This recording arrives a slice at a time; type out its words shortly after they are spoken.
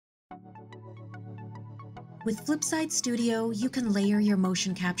With Flipside Studio, you can layer your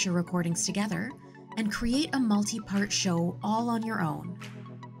motion capture recordings together and create a multi-part show all on your own.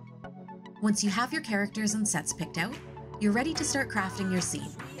 Once you have your characters and sets picked out, you're ready to start crafting your scene.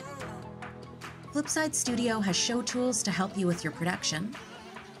 Flipside Studio has show tools to help you with your production,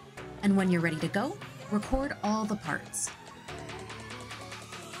 and when you're ready to go, record all the parts.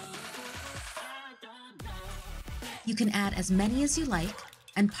 You can add as many as you like,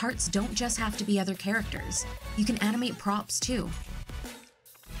 and parts don't just have to be other characters. You can animate props too.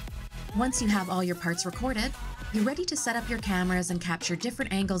 Once you have all your parts recorded, you're ready to set up your cameras and capture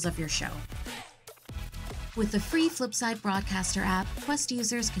different angles of your show. With the free Flipside Broadcaster app, Quest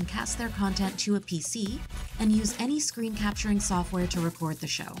users can cast their content to a PC and use any screen capturing software to record the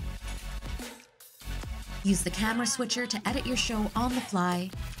show. Use the camera switcher to edit your show on the fly,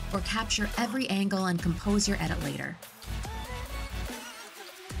 or capture every angle and compose your edit later.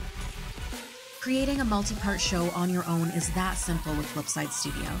 Creating a multi-part show on your own is that simple with Flipside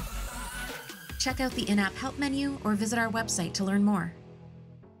Studio. Check out the in-app help menu or visit our website to learn more.